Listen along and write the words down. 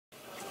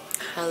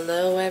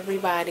Hello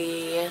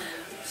everybody.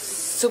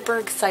 Super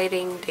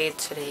exciting day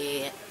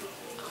today.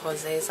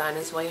 Jose's on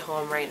his way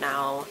home right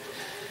now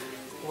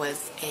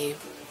with a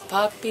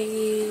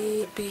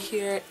puppy. Be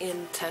here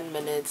in 10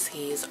 minutes.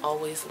 He's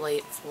always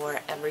late for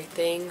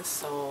everything,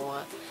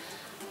 so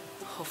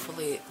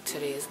hopefully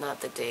today is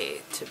not the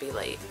day to be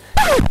late.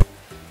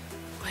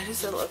 Why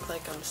does it look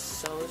like I'm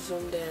so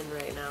zoomed in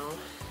right now?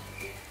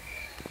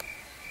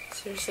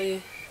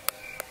 Seriously?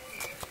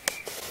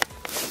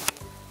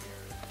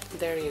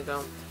 There you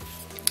go.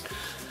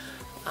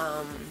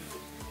 I'm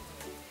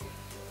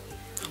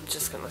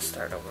just gonna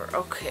start over.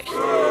 Okay.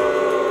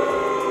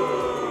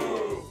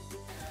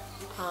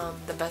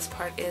 The best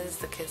part is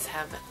the kids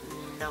have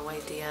no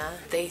idea.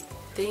 They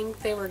think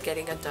they were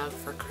getting a dog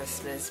for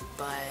Christmas,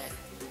 but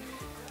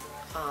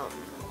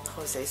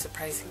Jose's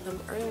surprising them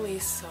early,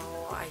 so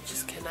I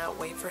just cannot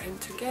wait for him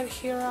to get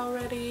here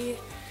already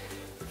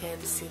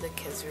and see the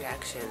kids'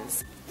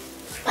 reactions.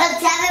 But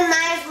 7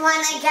 minus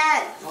 1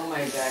 again. Oh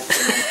my God.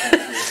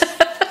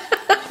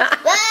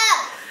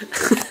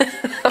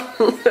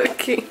 I'm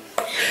looking.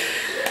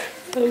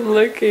 I'm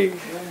looking.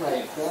 Oh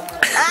my God.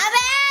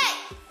 Mommy!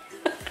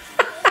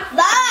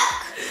 Look!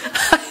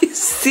 I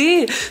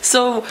see.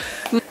 So.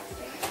 Come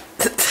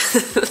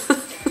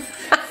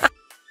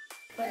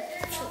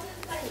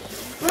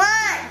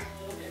on.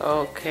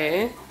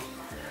 Okay.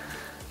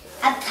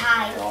 I'm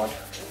tired.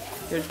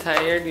 You're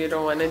tired? You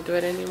don't want to do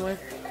it anymore?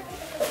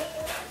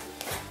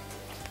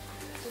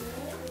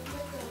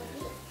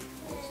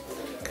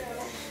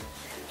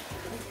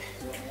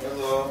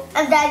 Hello.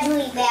 I'm done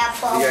doing that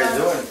for What you guys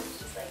doing?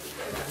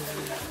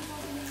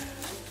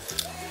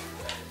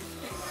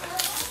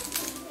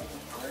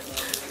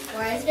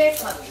 Why is there a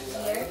puppy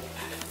here?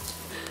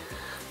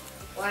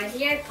 Why is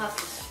there a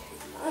puppy?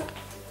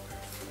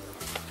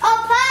 Oh,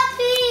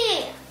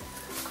 puppy!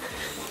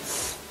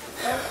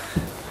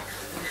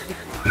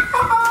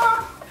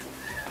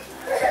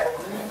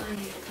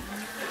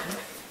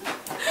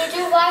 Did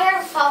you buy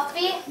her a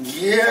puppy?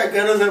 Yeah, I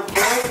got us a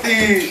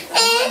puppy.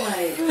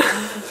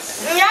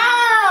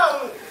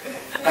 No!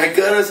 I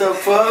got us a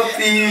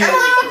puppy. I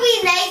want to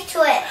be nice to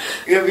it.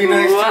 You gonna be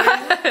nice to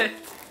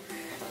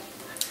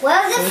What?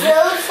 What's the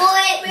food for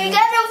it? We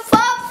got a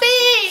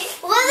puppy!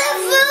 What's the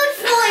food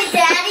for it,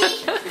 Daddy? it?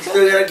 You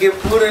still gotta get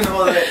food and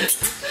all that.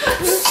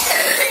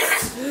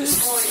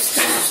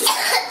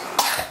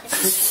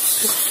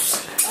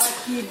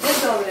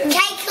 Can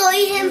I kill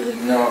him?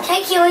 No.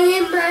 Can I kill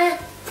him, Ma?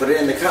 Put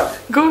it in the cup.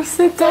 Go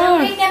sit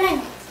down.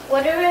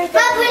 What are we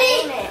gonna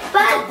name it?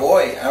 But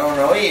Boy, I don't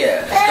know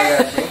yet. I still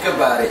gotta think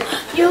about it.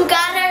 you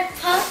got our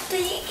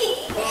puppy.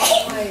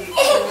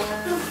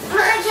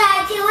 Ma, can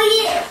I kill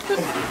it?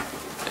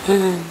 I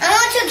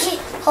want to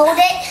hold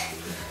it.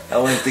 I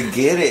went to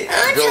get it.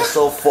 I drove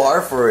so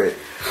far for it.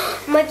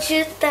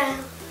 Machuta.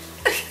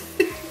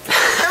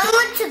 I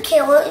want to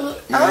kill it.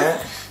 Yeah?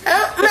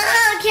 Ma,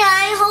 can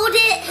I hold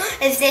it?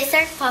 Is this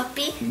our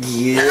puppy?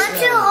 Yeah. I want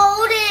to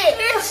hold it.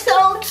 You're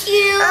so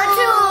cute. I want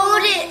to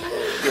hold it.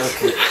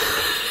 Okay.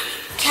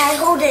 Can I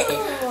hold it?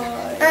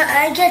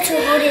 I get to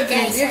hold it,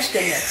 Daddy. I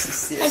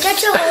get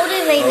to hold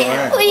it right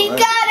now. Alright, We alright.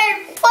 got our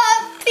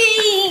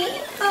puppy.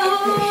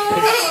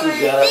 You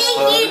got a Thank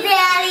you,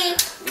 Daddy.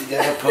 You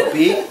got a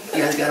puppy? You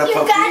guys got a You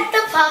puppy? got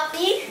the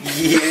puppy.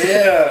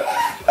 Yeah.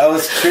 I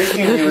was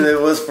tricking you. It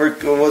was for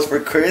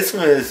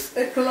Christmas.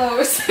 The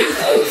clothes. I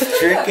was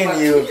tricking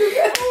you.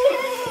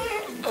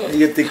 You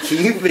get to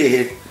keep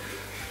it.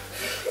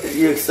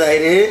 You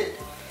excited?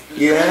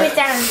 Yeah.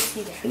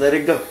 Let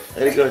it go.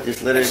 Let it go.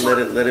 Just let it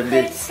be.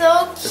 It's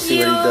so cute. Let's see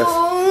what he does.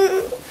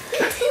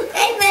 I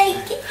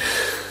like it.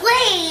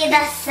 Wait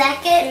a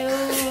second.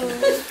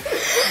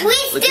 We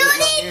Look still at it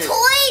need here.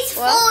 toys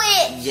for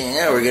it.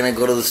 Yeah, we're gonna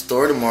go to the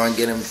store tomorrow and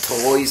get him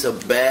toys, a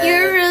bag,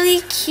 You're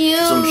really cute.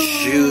 some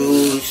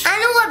shoes. I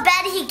know what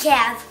bed he can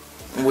have.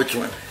 Which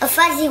one? A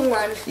fuzzy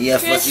one. Yeah, You're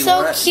fuzzy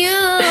so one.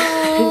 cute.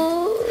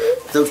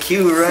 So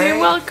cute, Say right?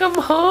 welcome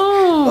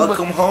home.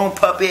 Welcome home,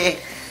 puppy.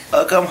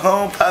 Welcome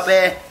home,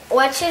 puppy.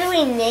 What should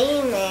we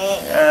name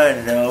it? I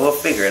don't know. We'll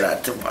figure it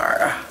out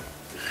tomorrow.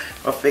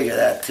 We'll figure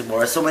that out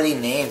tomorrow. So many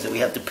names that we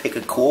have to pick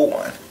a cool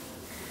one.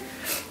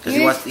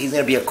 Because he's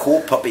gonna be a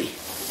cool puppy.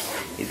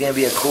 He's gonna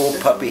be a cool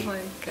puppy. Oh my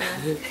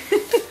God.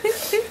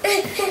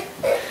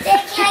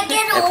 Dad, can I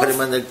get I a put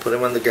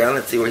him on the ground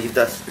and see what he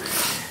does.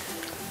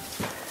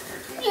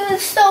 You're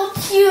so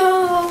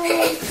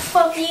cute,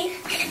 puppy.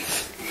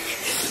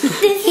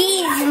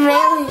 He's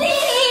really.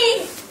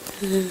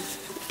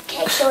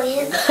 Can I show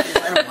him?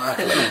 Let him walk.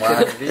 Let him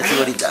walk. Just see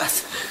what he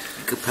does.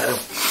 You could pet him.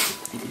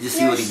 You can just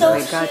see what he You're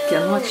does. so God, que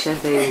noche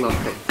they look.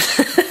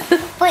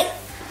 Wait.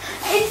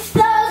 It's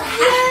so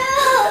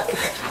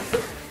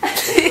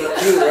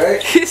Cute,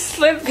 right? He's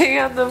slipping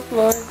on the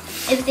floor.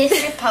 cute. Is this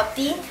your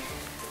puppy?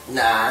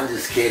 Nah, I'm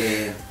just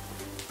kidding.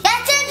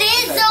 Yes, it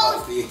is. So.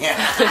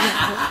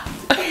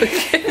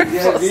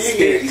 He's gonna be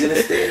here. He's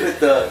gonna stay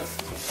with us.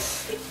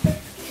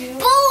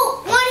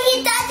 Boo! When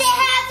he doesn't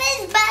have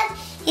his bed,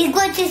 he's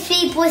going to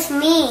sleep with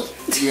me.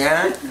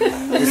 Yeah?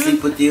 He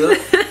sleep with you?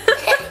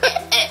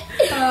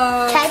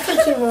 Can I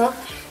take him off.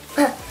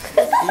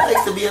 He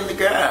likes to be on the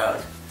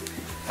ground.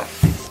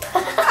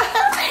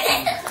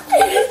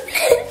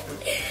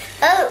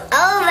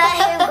 I'll let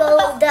him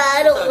go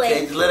that Okay,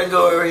 way. just let him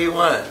go wherever he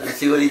wants. Let's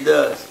see what he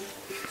does.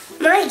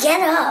 Mama,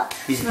 get up.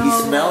 He's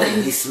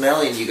smelling. He's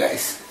smelling you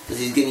guys. Because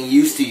he's getting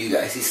used to you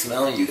guys. He's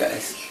smelling you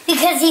guys.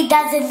 Because he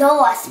doesn't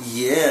know us.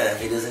 Yeah,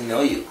 he doesn't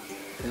know you.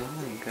 Oh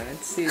my God,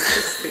 see, it's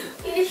just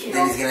Then he's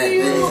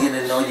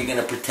gonna know you're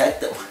gonna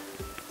protect him.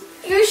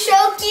 You're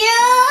so cute.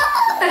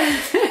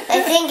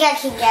 I think I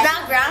can get.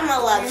 Now Grandma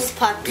loves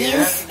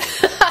puppies.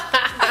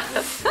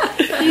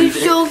 You're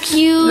so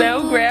cute.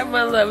 No,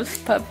 Grandma loves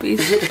puppies.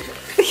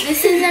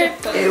 This is a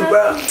puppy. Hey,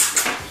 bro.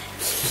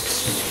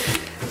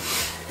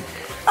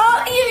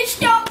 Oh, you're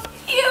so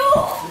cute.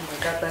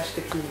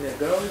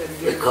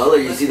 The color,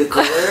 you see the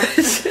color?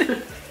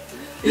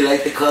 You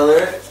like the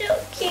color? So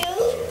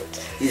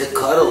cute. He's a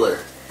cuddler.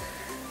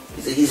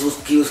 He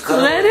was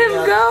cuddling. Let with him me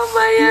on- go, He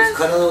Maya. was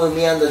cuddling with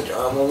me on the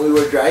when we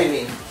were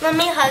driving. Let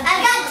me hug.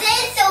 I got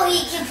this so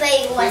he can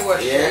play with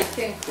us.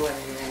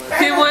 Yeah.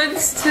 He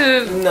wants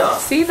to No.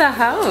 see the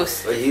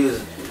house. But he was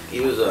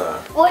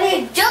What are you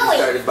he doing?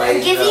 started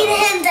biting. Give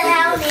him the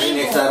hell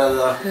Phoenix out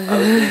of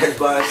his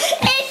body.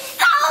 It's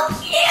so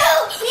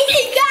cute. He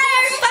got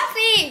our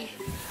puppy.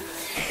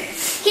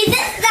 He's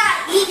just not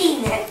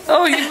eating it.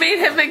 Oh, you made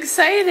him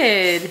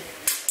excited.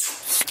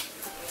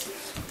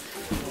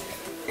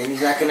 And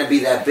he's not gonna be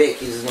that big.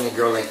 He's just gonna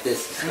grow like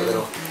this, just a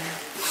little.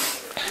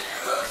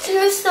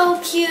 You're so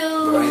But cute.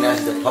 right now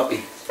he's a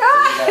puppy. So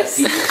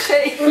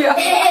he got a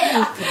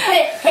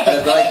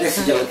piece. Go like this,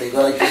 Joe.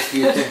 Go like this to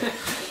you too.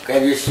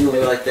 Grab your shoe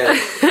and go like that.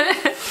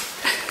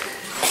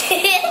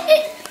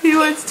 He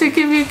wants to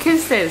give you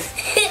kisses.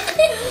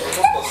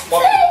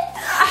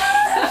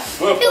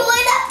 You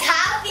want a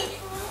puppy?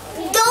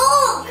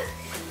 Dog.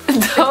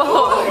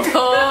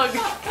 Dog.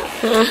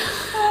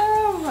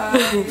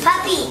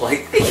 Puppy.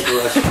 Like this.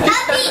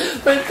 Puppy.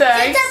 With the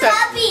It's a accent.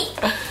 puppy.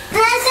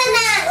 That's an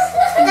ass.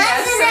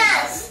 That's an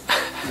ass.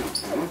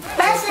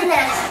 That's an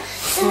ass.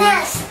 It's an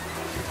ass.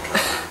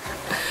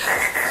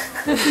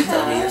 He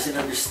doesn't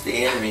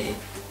understand me.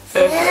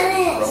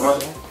 Bananas.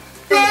 Roma?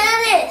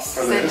 Bananas.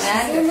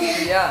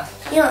 Yeah.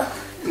 Yeah.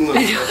 So you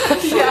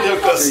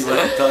want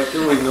to talk to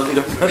him? You don't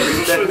need to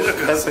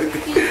understand.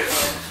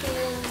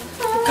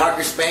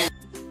 Cocker Spaniel.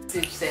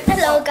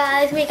 Hello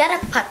guys, we got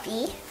a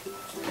puppy.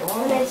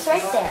 And it's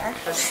right there.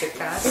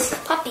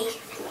 Puppy.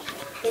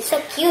 It's so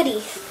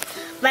cutie.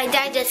 My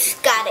dad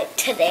just got it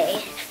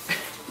today.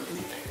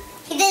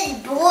 He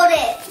just bought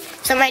it.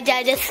 So my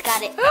dad just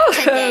got it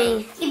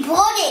today. He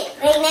bought it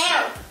right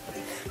now.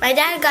 My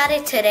dad got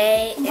it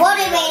today. He bought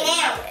it right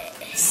now.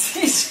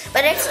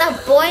 But it's a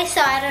boy,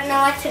 so I don't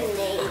know what to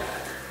name it.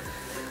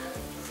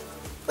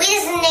 We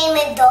just name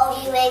it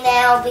Doggy right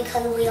now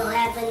because we don't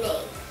have a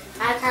name.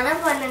 I kind of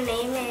want to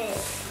name it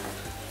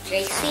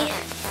Tracy.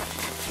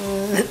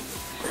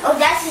 Oh,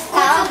 that's his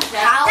cow.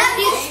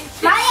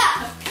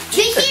 Maya,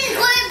 Tracy is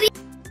going to be.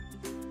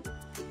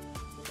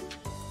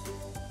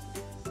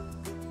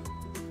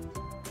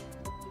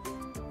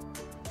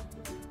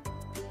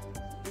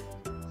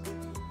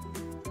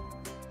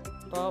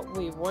 But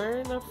we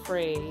weren't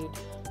afraid.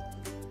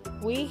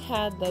 We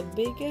had the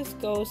biggest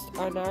ghost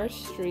on our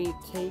street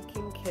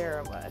taking care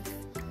of us.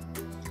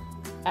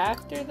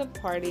 After the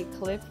party,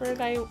 Clifford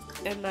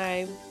and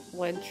I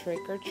went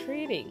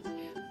trick-or-treating.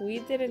 We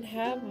didn't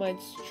have much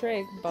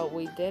trick, but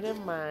we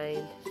didn't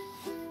mind.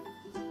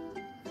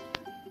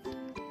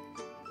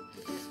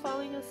 She's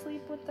falling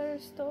asleep with our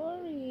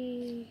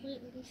story.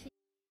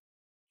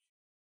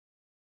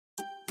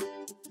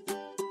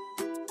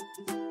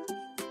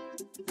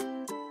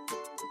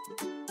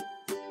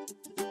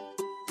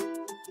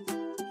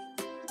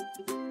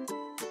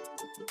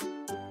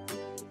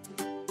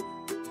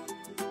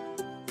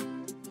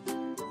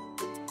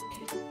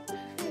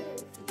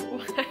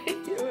 Why are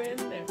you in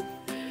there?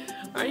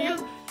 Are you?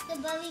 The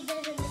bunny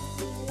doesn't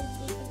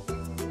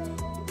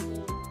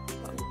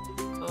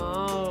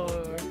Oh,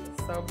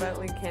 so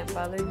Bentley can't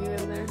bother you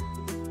in there?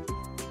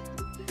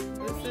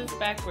 This is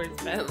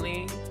backwards,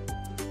 Bentley.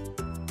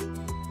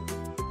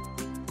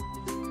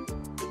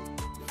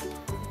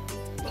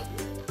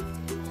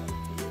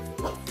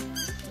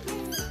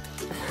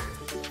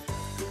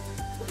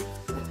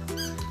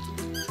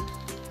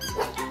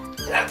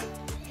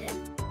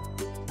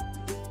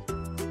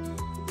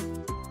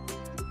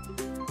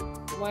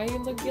 Why you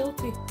look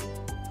guilty?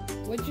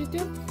 What'd you do?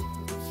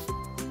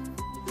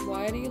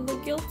 Why do you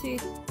look guilty?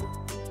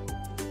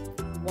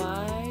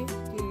 Why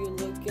do you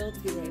look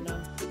guilty right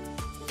now?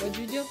 What'd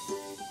you do?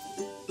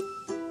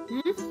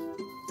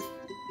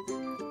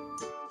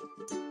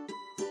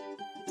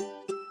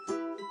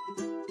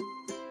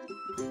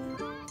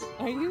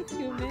 Are you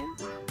human?